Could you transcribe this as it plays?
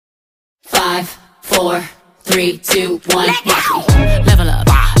5, 4, 3, 2, 1. Level up,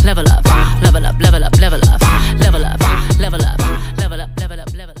 level up, level up, level up, level up, level up, level up, level up, level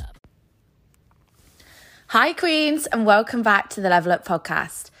up, level up. Hi Queens, and welcome back to the Level Up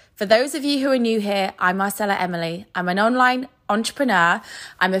podcast. For those of you who are new here, I'm Marcella Emily. I'm an online entrepreneur.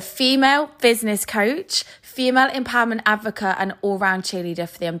 I'm a female business coach, female empowerment advocate, and all-round cheerleader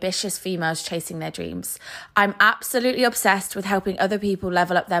for the ambitious females chasing their dreams. I'm absolutely obsessed with helping other people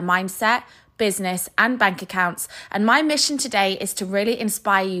level up their mindset, business, and bank accounts. And my mission today is to really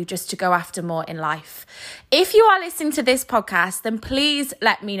inspire you just to go after more in life. If you are listening to this podcast, then please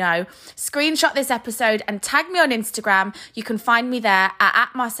let me know. Screenshot this episode and tag me on Instagram. You can find me there at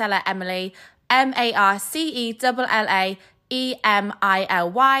Marcella Emily, MarcellaEmily,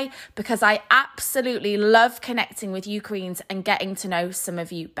 because I absolutely love connecting with you Queens and getting to know some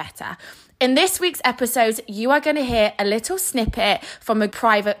of you better. In this week's episode, you are going to hear a little snippet from a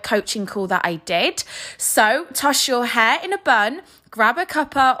private coaching call that I did. So toss your hair in a bun, grab a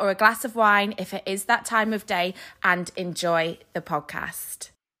cuppa or a glass of wine if it is that time of day, and enjoy the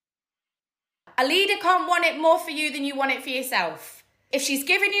podcast. A leader can't want it more for you than you want it for yourself. If she's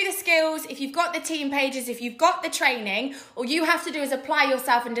given you the skills, if you've got the team pages, if you've got the training, all you have to do is apply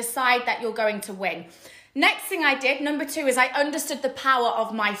yourself and decide that you're going to win. Next thing I did, number 2, is I understood the power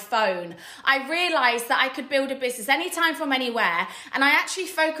of my phone. I realized that I could build a business anytime from anywhere, and I actually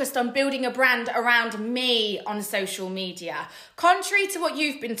focused on building a brand around me on social media. Contrary to what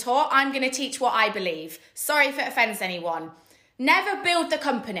you've been taught, I'm going to teach what I believe. Sorry if it offends anyone. Never build the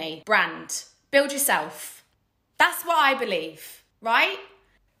company brand. Build yourself. That's what I believe, right?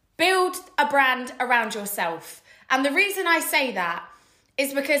 Build a brand around yourself. And the reason I say that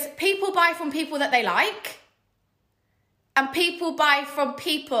is because people buy from people that they like, and people buy from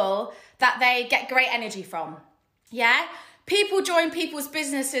people that they get great energy from. Yeah? People join people's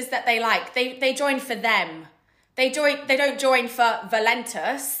businesses that they like. They join for them. They don't join for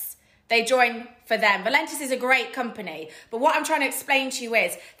Valentus. They join for them. Valentus is a great company. But what I'm trying to explain to you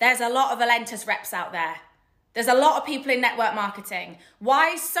is there's a lot of Valentus reps out there. There's a lot of people in network marketing. Why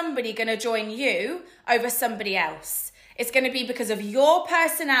is somebody going to join you over somebody else? It's going to be because of your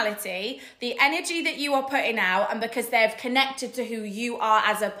personality, the energy that you are putting out, and because they've connected to who you are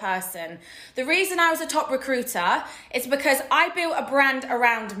as a person. The reason I was a top recruiter is because I built a brand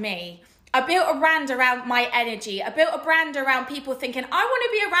around me. I built a brand around my energy. I built a brand around people thinking, I want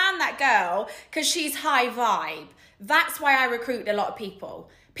to be around that girl because she's high vibe. That's why I recruited a lot of people.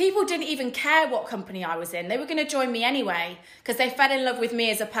 People didn't even care what company I was in. They were going to join me anyway because they fell in love with me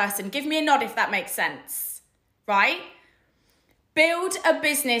as a person. Give me a nod if that makes sense, right? Build a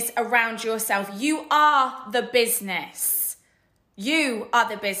business around yourself. You are the business. You are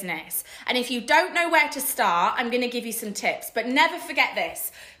the business. And if you don't know where to start, I'm going to give you some tips. But never forget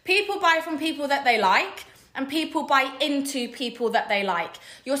this. People buy from people that they like, and people buy into people that they like.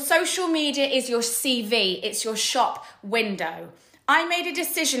 Your social media is your CV. It's your shop window. I made a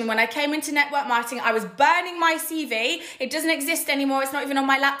decision when I came into network marketing. I was burning my CV. It doesn't exist anymore. It's not even on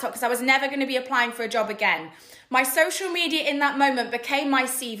my laptop because I was never going to be applying for a job again. My social media in that moment became my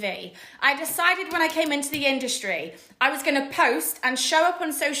CV. I decided when I came into the industry, I was going to post and show up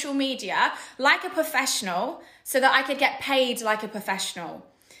on social media like a professional so that I could get paid like a professional.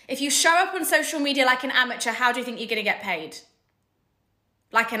 If you show up on social media like an amateur, how do you think you're going to get paid?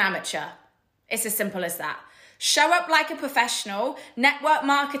 Like an amateur. It's as simple as that. Show up like a professional. Network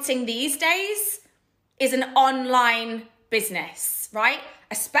marketing these days is an online business, right?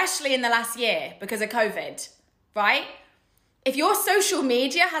 Especially in the last year because of COVID. Right? If your social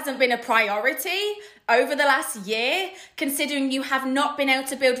media hasn't been a priority over the last year, considering you have not been able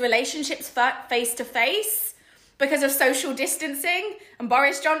to build relationships face to face because of social distancing and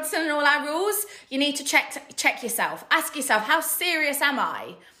Boris Johnson and all our rules, you need to check yourself. Ask yourself, how serious am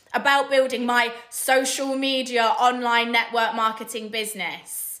I about building my social media online network marketing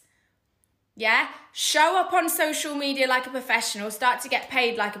business? Yeah? Show up on social media like a professional, start to get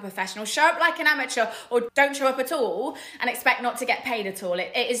paid like a professional. Show up like an amateur or don't show up at all and expect not to get paid at all.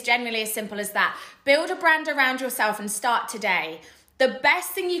 It is generally as simple as that. Build a brand around yourself and start today. The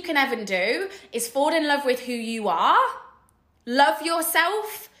best thing you can ever do is fall in love with who you are, love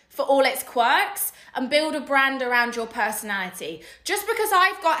yourself for all its quirks, and build a brand around your personality. Just because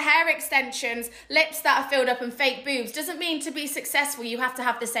I've got hair extensions, lips that are filled up and fake boobs doesn't mean to be successful you have to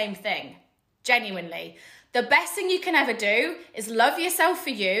have the same thing. Genuinely. The best thing you can ever do is love yourself for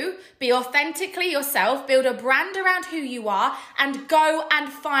you, be authentically yourself, build a brand around who you are, and go and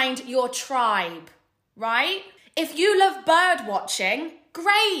find your tribe, right? If you love bird watching,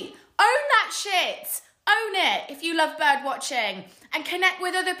 great. Own that shit. Own it if you love bird watching. and connect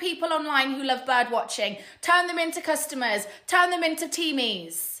with other people online who love bird watching. Turn them into customers, turn them into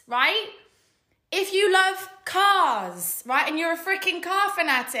teamies, right? If you love cars, right, and you're a freaking car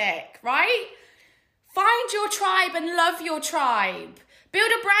fanatic, right? Find your tribe and love your tribe. Build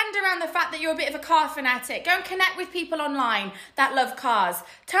a brand around the fact that you're a bit of a car fanatic. Go and connect with people online that love cars.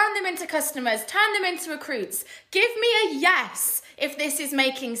 Turn them into customers. Turn them into recruits. Give me a yes if this is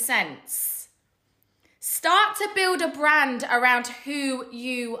making sense. Start to build a brand around who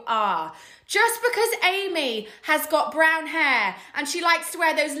you are. Just because Amy has got brown hair and she likes to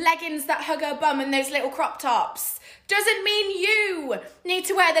wear those leggings that hug her bum and those little crop tops doesn't mean you need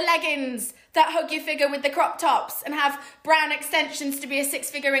to wear the leggings that hug your figure with the crop tops and have brown extensions to be a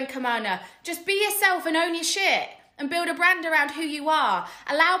 6-figure income earner. Just be yourself and own your shit and build a brand around who you are.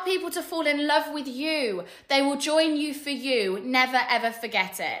 Allow people to fall in love with you. They will join you for you. Never, ever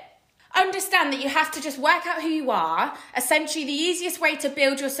forget it. Understand that you have to just work out who you are. Essentially, the easiest way to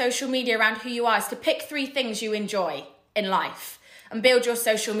build your social media around who you are is to pick 3 things you enjoy in life and build your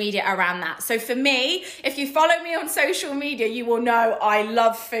social media around that. So for me, if you follow me on social media, you will know I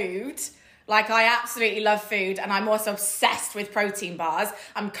love food. Like, I absolutely love food, and I'm also obsessed with protein bars.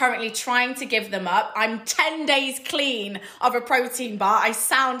 I'm currently trying to give them up. I'm 10 days clean of a protein bar. I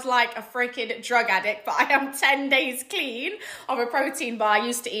sound like a freaking drug addict, but I am 10 days clean of a protein bar. I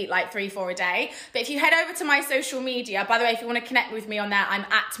used to eat like 3-4 a day. But if you head over to my social media, by the way, if you want to connect with me on that, I'm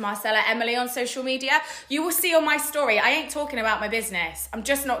at Marcella Emily on social media. You will see on my story, I ain't talking about my business. I'm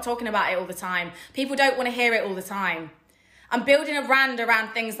just not talking about it all the time. People don't want to hear it all the time. I'm building a brand around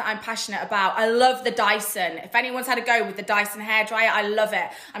things that I'm passionate about. I love the Dyson. If anyone's had a go with the Dyson hairdryer, I love it.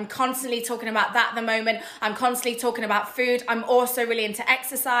 I'm constantly talking about that at the moment. I'm constantly talking about food. I'm also really into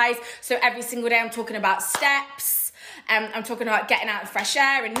exercise. So every single day I'm talking about steps. I'm talking about getting out in fresh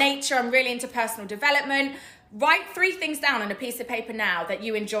air and nature. I'm really into personal development. Write 3 things down on a piece of paper now that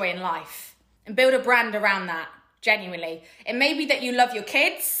you enjoy in life and build a brand around that, genuinely. It may be that you love your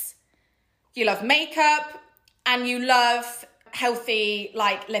kids, you love makeup, and you love healthy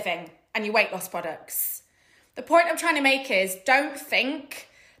living and your weight loss products. The point I'm trying to make is, don't think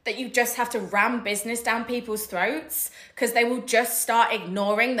that you just have to ram business down people's throats, because they will just start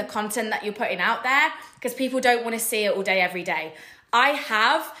ignoring the content that you're putting out there because people don't want to see it all day, every day. I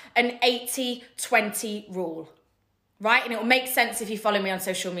have an 80-20 rule. Right? And it will make sense if you follow me on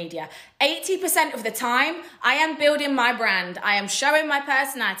social media. 80% of the time, I am building my brand. I am showing my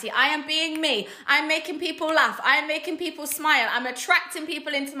personality. I am being me. I'm making people laugh. I am making people smile. I'm attracting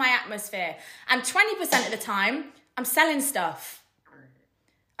people into my atmosphere. And 20% of the time, I'm selling stuff.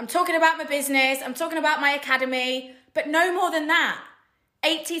 I'm talking about my business. I'm talking about my academy, but no more than that.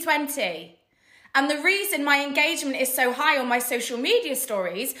 80-20. And the reason my engagement is so high on my social media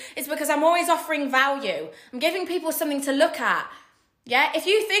stories is because I'm always offering value. I'm giving people something to look at. Yeah, if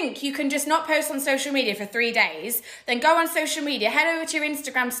you think you can just not post on social media for 3 days, then go on social media, head over to your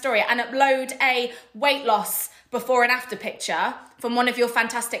Instagram story and upload a weight loss before and after picture from one of your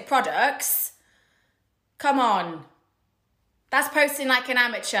fantastic products. Come on. That's posting like an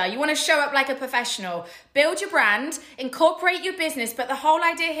amateur. You want to show up like a professional. Build your brand, incorporate your business. But the whole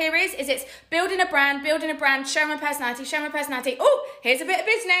idea here is it's building a brand, show my personality. Oh, here's a bit of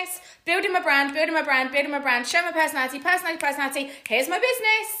business. Building my brand, show my personality. Here's my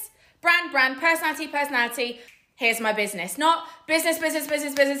business. Brand, personality. Here's my business. Not business.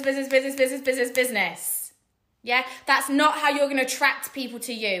 Yeah, that's not how you're going to attract people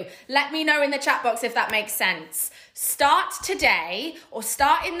to you. Let me know in the chat box if that makes sense. Start today or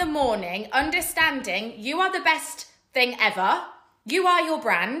start in the morning understanding you are the best thing ever. You are your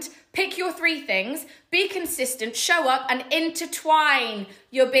brand. Pick your 3 things. Be consistent. Show up and intertwine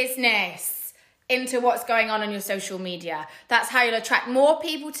your business into what's going on your social media. That's how you'll attract more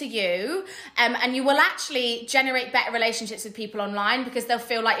people to you, and you will actually generate better relationships with people online because they'll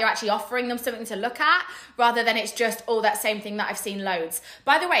feel like you're actually offering them something to look at rather than it's just all that same thing that I've seen loads.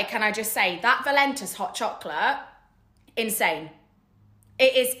 By the way, can I just say that Valentus hot chocolate, insane.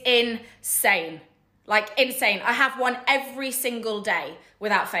 It is insane. Like, insane. I have one every single day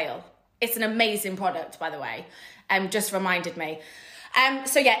without fail. It's an amazing product, by the way. Just reminded me.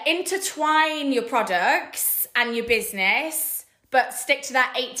 So yeah, intertwine your products and your business, but stick to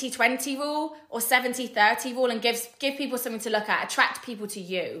that 80-20 rule or 70-30 rule and give people something to look at, attract people to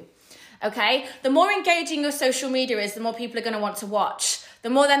you. Okay? The more engaging your social media is, the more people are going to want to watch. The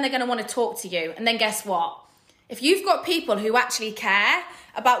more then they're going to want to talk to you. And then guess what? If you've got people who actually care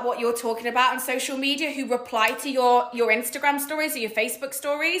about what you're talking about on social media, who reply to your Instagram stories or your Facebook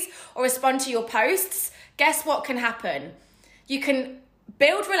stories or respond to your posts, guess what can happen? You can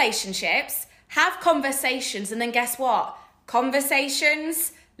build relationships, have conversations, and then guess what?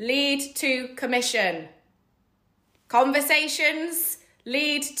 Conversations lead to commission. Conversations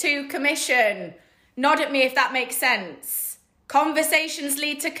lead to commission. Nod at me if that makes sense. Conversations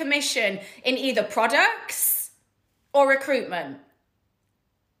lead to commission in either products or recruitment,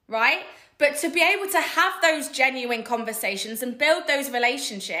 right? But to be able to have those genuine conversations and build those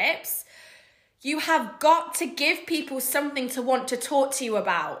relationships, you have got to give people something to want to talk to you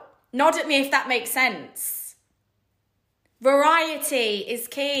about. Nod at me if that makes sense. Variety is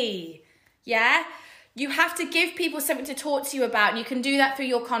key, yeah? You have to give people something to talk to you about, and you can do that through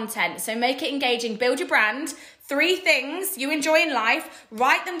your content. So make it engaging, build your brand, 3 things you enjoy in life,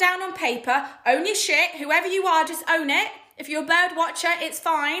 write them down on paper, own your shit, whoever you are, just own it. If you're a bird watcher, it's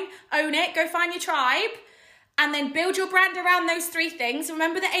fine, own it, go find your tribe. And then build your brand around those 3 things.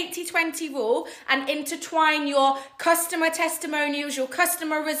 Remember the 80-20 rule, and intertwine your customer testimonials, your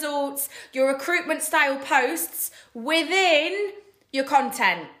customer results, your recruitment style posts within your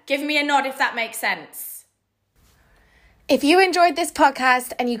content. Give me a nod if that makes sense. If you enjoyed this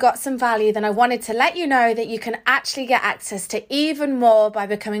podcast and you got some value, then I wanted to let you know that you can actually get access to even more by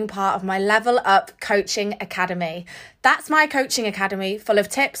becoming part of my Level Up Coaching Academy. That's my coaching academy full of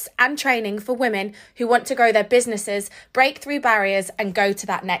tips and training for women who want to grow their businesses, break through barriers, and go to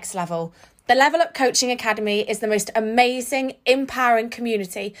that next level. The Level Up Coaching Academy is the most amazing, empowering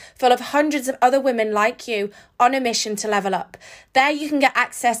community full of hundreds of other women like you on a mission to level up. There you can get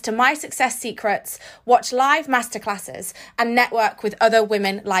access to my success secrets, watch live masterclasses, and network with other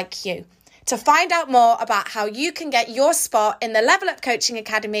women like you. To find out more about how you can get your spot in the Level Up Coaching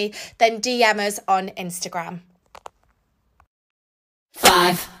Academy, then DM us on Instagram.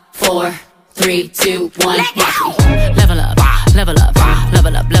 5, 4, 3, 2, 1. Level up, level up,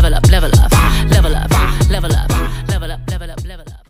 level up, level up, level up, level up, level up, level up, level up, level up.